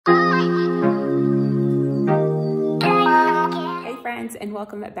friends, and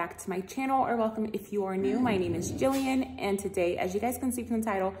welcome back to my channel, or welcome if you are new. My name is Jillian, and today, as you guys can see from the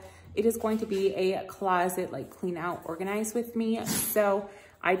title, it is going to be a closet like clean out, organize with me. So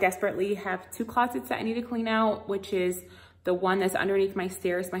I desperately have two closets that I need to clean out, which is the one that's underneath my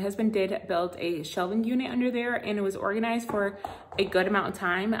stairs. My husband did build a shelving unit under there, and it was organized for a good amount of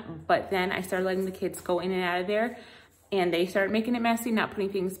time, but then I started letting the kids go in and out of there, and they started making it messy, not putting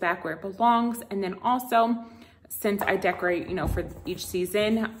things back where it belongs. And then also, since I decorate, you know, for each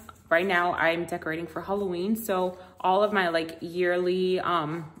season, right now I'm decorating for Halloween. So all of my like yearly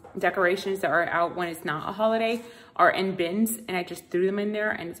decorations that are out when it's not a holiday are in bins, and I just threw them in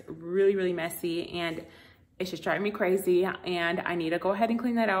there, and it's really, really messy, and it's just driving me crazy, and I need to go ahead and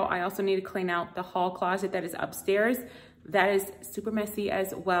clean that out. I also need to clean out the hall closet that is upstairs. That is super messy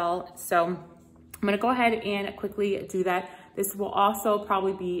as well. So I'm gonna go ahead and quickly do that. This will also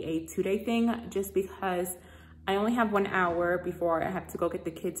probably be a 2-day thing, just because I only have 1 hour before I have to go get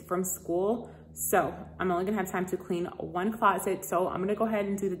the kids from school. So I'm only gonna have time to clean one closet. So I'm gonna go ahead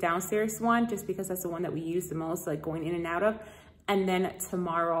and do the downstairs one, just because that's the one that we use the most, like going in and out of. And then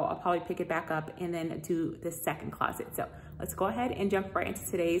tomorrow I'll probably pick it back up and then do the second closet. So let's go ahead and jump right into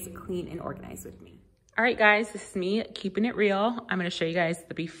today's clean and organize with me. All right, guys, this is me keeping it real. I'm gonna show you guys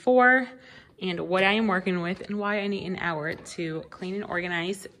the before and what I am working with and why I need an hour to clean and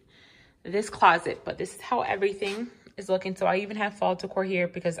organize this closet. But this is how everything is looking. So I even have fall decor here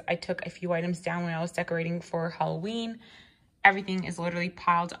because I took a few items down when I was decorating for Halloween. Everything is literally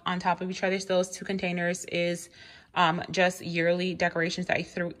piled on top of each other. So those 2 containers is just yearly decorations that I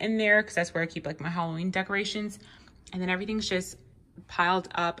threw in there, because that's where I keep like my Halloween decorations. And then everything's just piled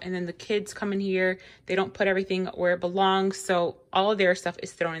up, and then the kids come in here, they don't put everything where it belongs, so all of their stuff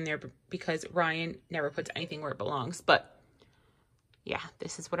is thrown in there because Ryan never puts anything where it belongs. But yeah,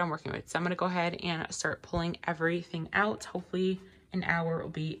 this is what I'm working with. So I'm gonna go ahead and start pulling everything out. Hopefully an hour will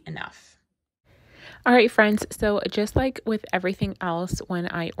be enough. All right, friends, so just like with everything else,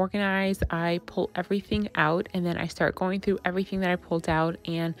 when I organize, I pull everything out, and then I start going through everything that I pulled out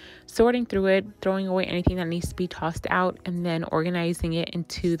and sorting through it, throwing away anything that needs to be tossed out, and then organizing it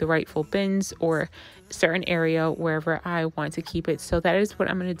into the rightful bins or certain area wherever I want to keep it. So that is what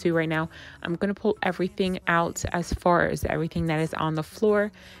I'm going to do right now. I'm going to pull everything out, as far as everything that is on the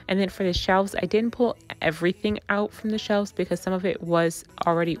floor. And then for the shelves, I didn't pull everything out from the shelves because some of it was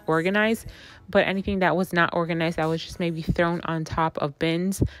already organized, but anything that was not organized, that was just maybe thrown on top of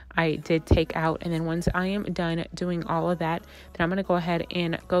bins, I did take out. And then once I am done doing all of that, then I'm going to go ahead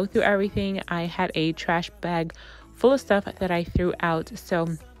and go through everything. I had a trash bag full of stuff that I threw out, so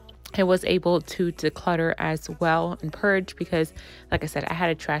I was able to declutter as well and purge, because like I said, I had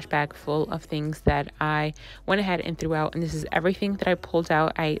a trash bag full of things that I went ahead and threw out. And this is everything that I pulled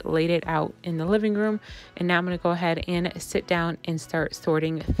out. I laid it out in the living room, and now I'm going to go ahead and sit down and start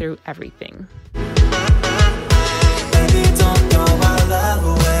sorting through everything. Baby, don't throw my love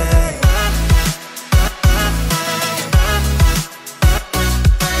away.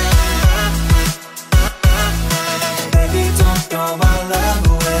 Baby, don't throw my love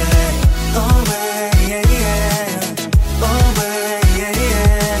away.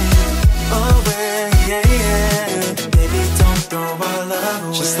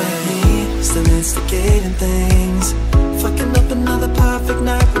 Instigating things, fucking up another perfect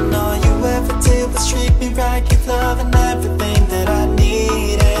night, when all you ever did was treat me right, give love and everything that I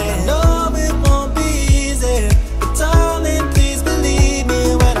needed. I know it won't be easy, but darling, please believe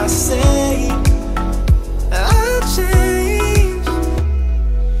me when I say I'll change.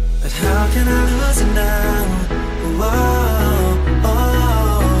 But how can I lose it now?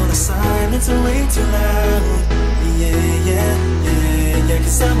 Oh, the silence is way too loud. Yeah,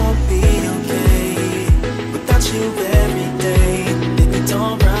 'cause I won't be okay without you every day. Baby,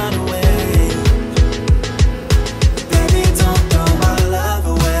 don't run away. Baby, don't throw my love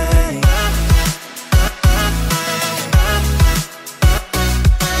away.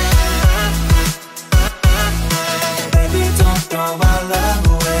 Baby, don't throw my love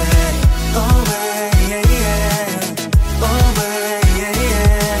away. Away, yeah, yeah. Away, yeah,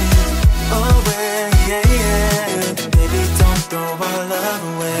 yeah. Away, yeah, yeah. Baby, don't throw my love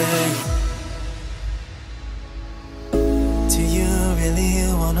away. Do you really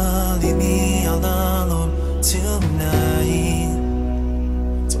wanna leave me all alone tonight?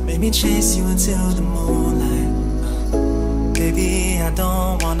 Don't make me chase you into the moonlight. Baby, I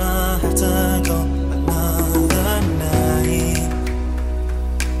don't wanna have to go another night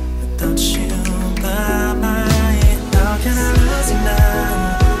without you by my side. How can I lose you now?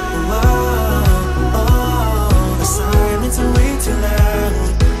 Oh, the silence is way too loud.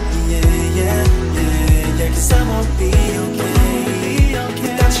 Yeah, 'cause I won't be okay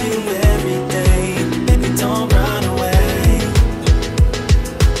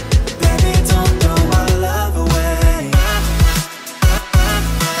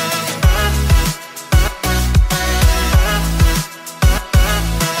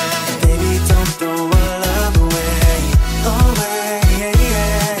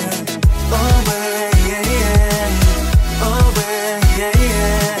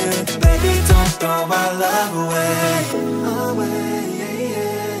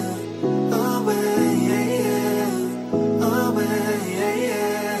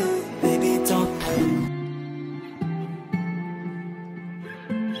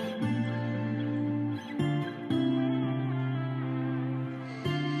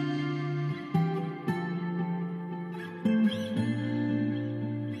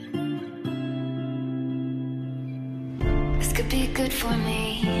be good for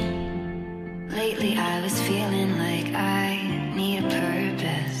me. Lately I was feeling like I need a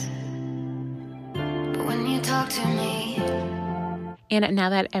purpose, but when you talk to me. And now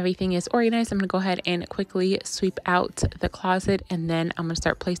that everything is organized, I'm going to go ahead and quickly sweep out the closet, and then I'm going to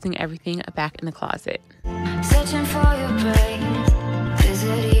start placing everything back in the closet. Searching for your break, is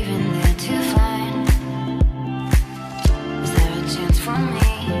it even there to find? Is there a chance for me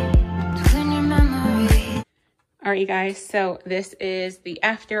to clean your memory? All right, you guys, so this is the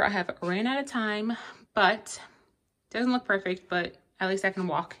after. I have ran out of time, but it doesn't look perfect, but at least I can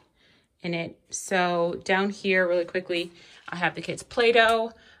walk in it. So down here really quickly, I have the kids'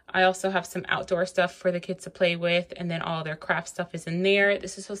 Play-Doh. I also have some outdoor stuff for the kids to play with, and then all their craft stuff is in there.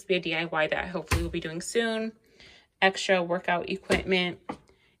 This is supposed to be a DIY that I hopefully will be doing soon. Extra workout equipment.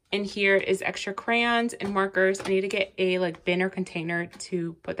 In here is extra crayons and markers. I need to get a bin or container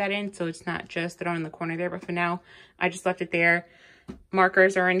to put that in, so it's not just thrown in the corner there, but for now, I just left it there.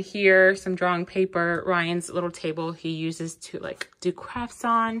 Markers are in here, some drawing paper, Ryan's little table he uses to do crafts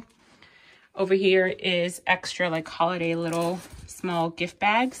on. Over here is extra holiday little small gift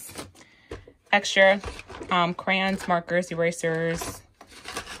bags. Extra crayons, markers, erasers,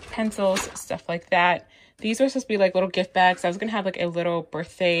 pencils, stuff like that. These are supposed to be little gift bags. I was gonna have a little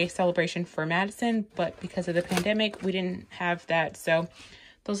birthday celebration for Madison, but because of the pandemic, we didn't have that. So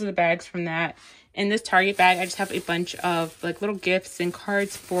those are the bags from that. In this Target bag, I just have a bunch of little gifts and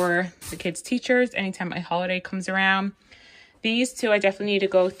cards for the kids' teachers anytime a holiday comes around. These two I definitely need to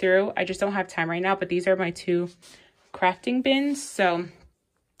go through. I just don't have time right now, but these are my 2 crafting bins. So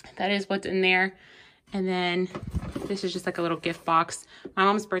that is what's in there. And then this is just a little gift box. My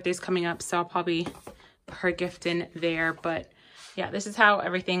mom's birthday is coming up, so I'll probably put her gift in there. But yeah, this is how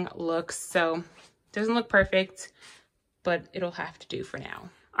everything looks. So it doesn't look perfect, but it'll have to do for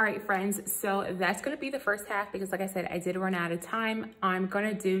now. All right, friends, so that's going to be the first half because like I said, I did run out of time. I'm going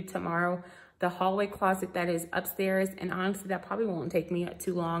to do tomorrow the hallway closet that is upstairs, and honestly that probably won't take me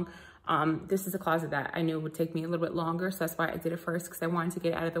too long. This is a closet that I knew would take me a little bit longer, so that's why I did it first, because I wanted to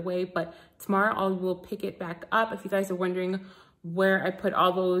get it out of the way. But tomorrow I will pick it back up. If you guys are wondering where I put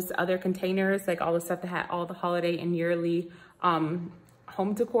all those other containers, all the stuff that had all the holiday and yearly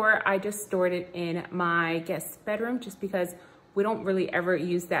home decor, I just stored it in my guest bedroom just because we don't really ever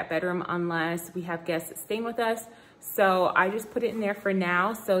use that bedroom unless we have guests staying with us. So I just put it in there for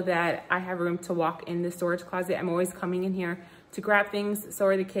now so that I have room to walk in the storage closet. I'm always coming in here to grab things, so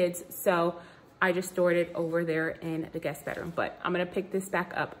are the kids. So I just stored it over there in the guest bedroom, but I'm gonna pick this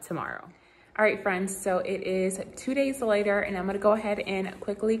back up tomorrow. All right, friends, so it is 2 days later, and I'm gonna go ahead and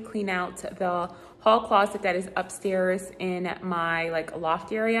quickly clean out the hall closet that is upstairs in my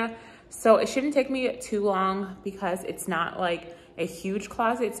loft area. So it shouldn't take me too long because it's not a huge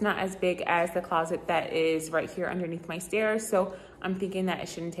closet. It's not as big as the closet that is right here underneath my stairs. So I'm thinking that it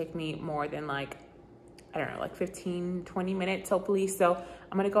shouldn't take me more than I don't know, 15, 20 minutes hopefully. So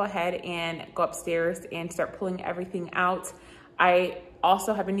I'm gonna go ahead and go upstairs and start pulling everything out. I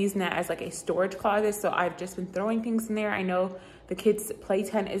also have been using that as a storage closet. So I've just been throwing things in there. I know the kids' play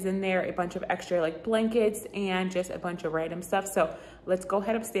tent is in there, a bunch of extra blankets and just a bunch of random stuff. So let's go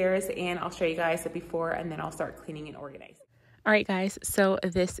head upstairs and I'll show you guys the before, and then I'll start cleaning and organizing. All right, guys, so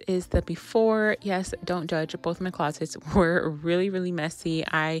this is the before. Yes, don't judge. Both of my closets were really, really messy.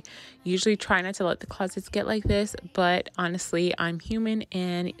 I usually try not to let the closets get like this, but honestly, I'm human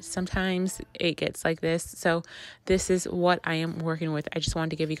and sometimes it gets like this. So this is what I am working with. I just wanted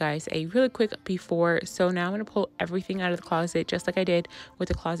to give you guys a really quick before. So now I'm going to pull everything out of the closet just like I did with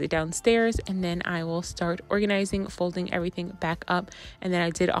the closet downstairs, and then I will start organizing, folding everything back up. And then I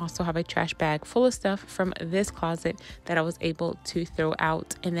did also have a trash bag full of stuff from this closet that I was able to throw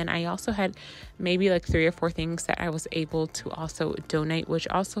out, and then I also had maybe 3 or 4 things that I was able to also donate, which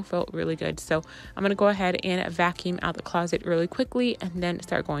also felt really good. So I'm gonna go ahead and vacuum out the closet really quickly and then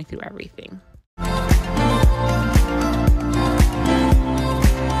start going through everything.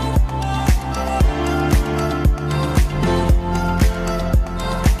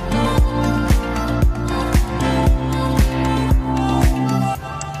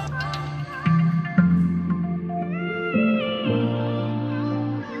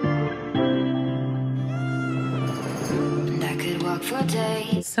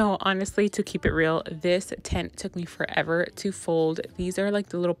 So honestly, to keep it real, this tent took me forever to fold. These are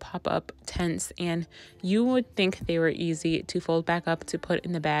the little pop-up tents, and you would think they were easy to fold back up to put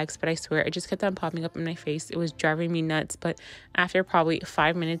in the bags, but I swear it just kept on popping up in my face. It was driving me nuts, but after probably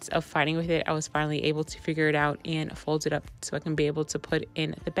 5 minutes of fighting with it, I was finally able to figure it out and fold it up so I can be able to put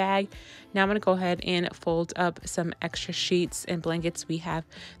in the bag. Now I'm going to go ahead and fold up some extra sheets and blankets we have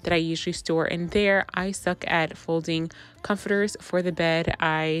that I usually store in there. I suck at folding comforters for the bed.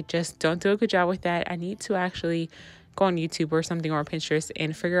 I just don't do a good job with that. I need to actually go on YouTube or something, or Pinterest,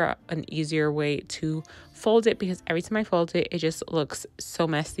 and figure out an easier way to fold it, because every time I fold it, it just looks so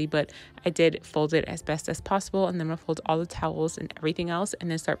messy. But I did fold it as best as possible, and then I'm gonna fold all the towels and everything else, and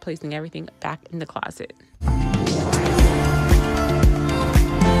then start placing everything back in the closet.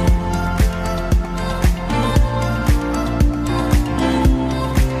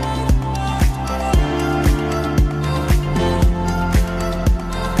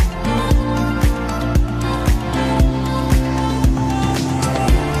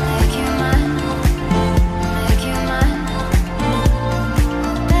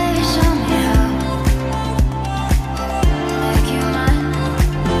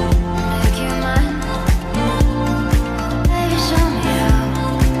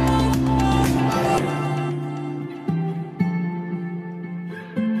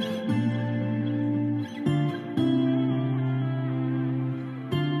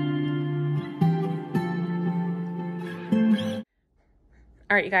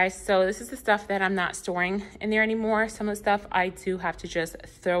 All right, you guys, so this is the stuff that I'm not storing in there anymore. Some of the stuff I do have to just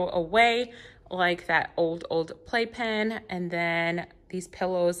throw away, like that old playpen, and then these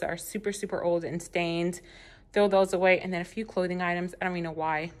pillows are super old and stained. Throw those away, and then a few clothing items. I don't even know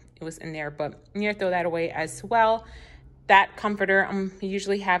why it was in there, but I'm gonna throw that away as well. That comforter I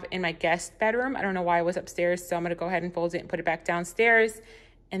usually have in my guest bedroom. I don't know why it was upstairs, so I'm gonna go ahead and fold it and put it back downstairs.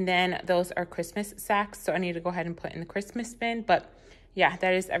 And then those are Christmas sacks, so I need to go ahead and put in the Christmas bin. But yeah,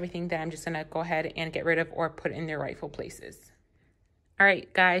 that is everything that I'm just gonna go ahead and get rid of or put in their rightful places. All right,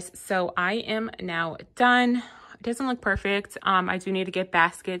 guys, so I am now done. It doesn't look perfect. I do need to get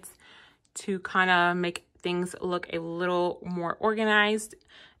baskets to kind of make things look a little more organized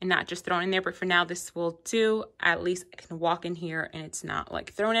and not just thrown in there. But for now, this will do. At least I can walk in here and it's not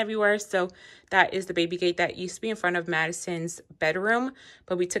like thrown everywhere. So that is the baby gate that used to be in front of Madison's bedroom,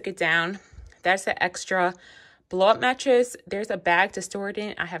 but we took it down. That's the extra blow-up mattress. There's a bag to store it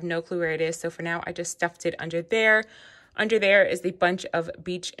in. I have no clue where it is. So for now, I just stuffed it under there. Under there is the bunch of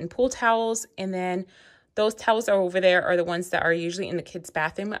beach and pool towels. And then those towels are over there are the ones that are usually in the kids'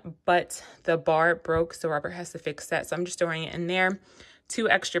 bathroom, but the bar broke, so Robert has to fix that. So I'm just storing it in there. 2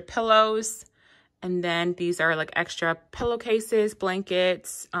 extra pillows. And then these are like extra pillowcases,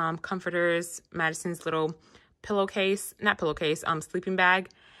 blankets, comforters, Madison's little pillowcase, not pillowcase, sleeping bag.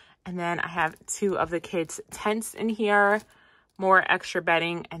 And then I have 2 of the kids' tents in here, more extra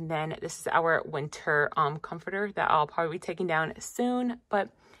bedding. And then this is our winter comforter that I'll probably be taking down soon. But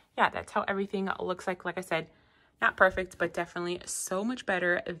yeah, that's how everything looks like. Like I said, not perfect, but definitely so much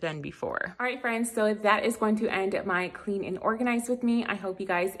better than before. All right, friends, so that is going to end my clean and organize with me. I hope you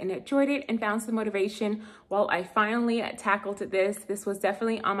guys enjoyed it and found some motivation while I finally tackled this. This was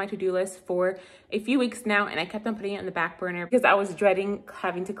definitely on my to-do list for a few weeks now, and I kept on putting it on the back burner because I was dreading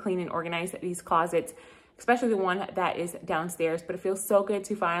having to clean and organize these closets, especially the one that is downstairs. But it feels so good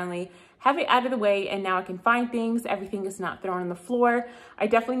to finally have it out of the way, and now I can find things. Everything is not thrown on the floor. I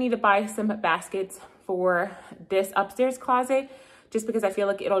definitely need to buy some baskets for this upstairs closet, just because I feel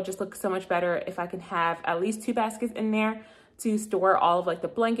like it'll just look so much better if I can have at least 2 baskets in there to store all of like the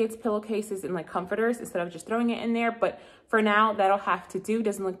blankets, pillowcases, and like comforters instead of just throwing it in there. But for now, that'll have to do.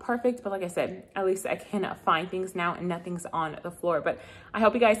 Doesn't look perfect, but like I said, at least I can find things now and nothing's on the floor. But I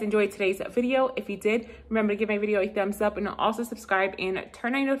hope you guys enjoyed today's video. If you did, remember to give my video a thumbs up and also subscribe and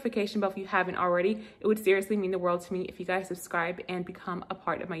turn on your notification bell if you haven't already. It would seriously mean the world to me if you guys subscribe and become a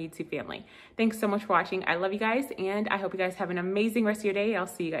part of my YouTube family. Thanks so much for watching. I love you guys, and I hope you guys have an amazing rest of your day. I'll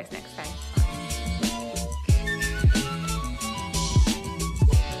see you guys next time.